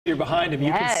You're behind him.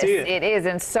 You can see it. It is,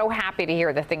 and so happy to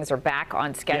hear that things are back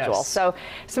on schedule. Yes. So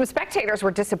some spectators were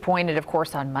disappointed, of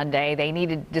course, on Monday. They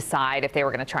needed to decide if they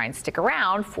were going to try and stick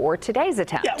around for today's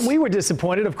attempt. Yeah, we were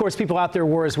disappointed. Of course, people out there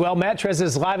were as well. Matt Trezza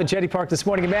is live at Jetty Park this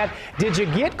morning. And Matt, did you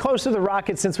get close to the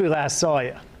rocket since we last saw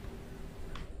you?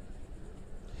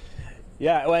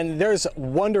 Yeah, and there's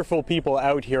wonderful people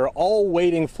out here all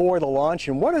waiting for the launch,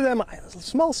 and one of them, a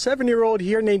small 7-year-old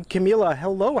here named Camilla.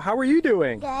 Hello, how are you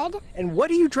doing? Good. And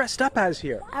what are you dressed up as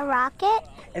here? A rocket.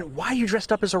 And why are you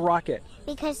dressed up as a rocket?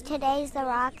 Because today's the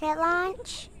rocket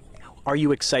launch. Are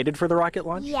you excited for the rocket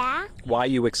launch? Yeah. Why are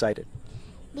you excited?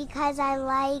 Because I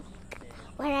like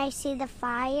when I see the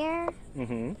fire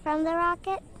from the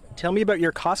rocket. Tell me about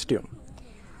your costume.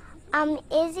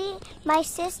 Izzy, my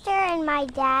sister and my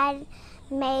dad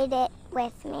made it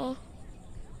with me.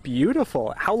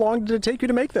 Beautiful. How long did it take you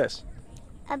to make this?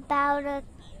 About a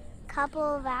couple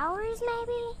of hours,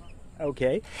 maybe.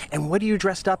 Okay. And what are you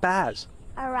dressed up as?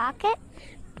 A rocket.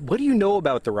 What do you know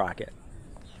about the rocket?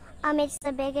 It's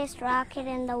the biggest rocket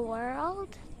in the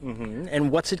world.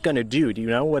 And what's it going to do? Do you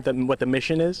know what the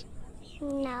mission is?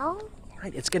 No.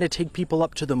 Right, it's going to take people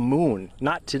up to the moon.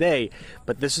 Not today,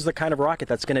 but this is the kind of rocket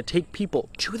that's going to take people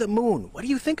to the moon. What do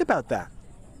you think about that?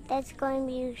 That's going to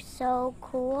be so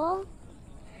cool.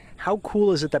 How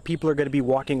cool is it that people are going to be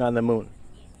walking on the moon?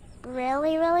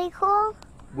 Really, really cool.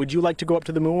 Would you like to go up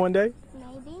to the moon one day?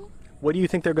 Maybe. What do you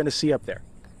think they're going to see up there?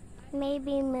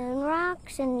 Maybe moon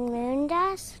rocks and moon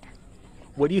dust.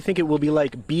 What do you think it will be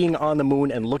like being on the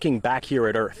moon and looking back here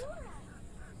at Earth?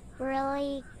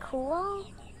 Really cool.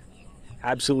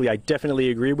 Absolutely, I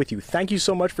definitely agree with you. Thank you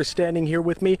so much for standing here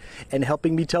with me and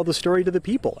helping me tell the story to the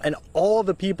people. And all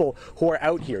the people who are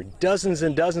out here, dozens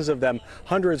and dozens of them,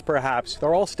 hundreds perhaps,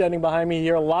 they're all standing behind me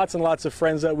here. Lots and lots of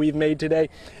friends that we've made today.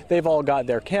 They've all got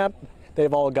their camp.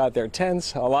 They've all got their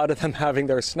tents, a lot of them having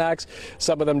their snacks,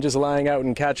 some of them just lying out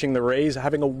and catching the rays,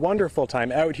 having a wonderful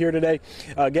time out here today.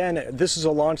 Again, this is a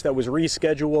launch that was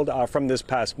rescheduled from this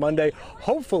past Monday.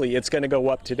 Hopefully it's going to go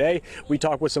up today. We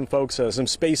talked with some folks, some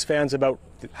space fans, about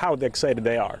how excited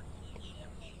they are.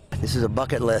 This is a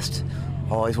bucket list.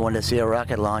 Always wanted to see a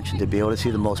rocket launch and to be able to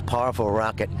see the most powerful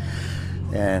rocket.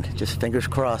 And just fingers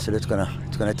crossed that it's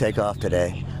gonna take off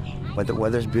today. But the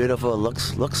weather's beautiful. It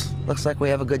looks like we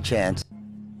have a good chance.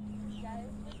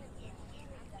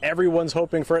 Everyone's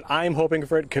hoping for it. I'm hoping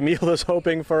for it. Camilla's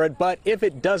hoping for it. But if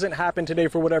it doesn't happen today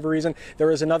for whatever reason, there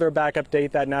is another backup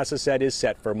date that NASA said is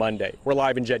set for Monday. We're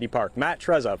live in Jetty Park. Matt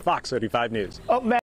Trezza, Fox 35 News. Oh, Matt.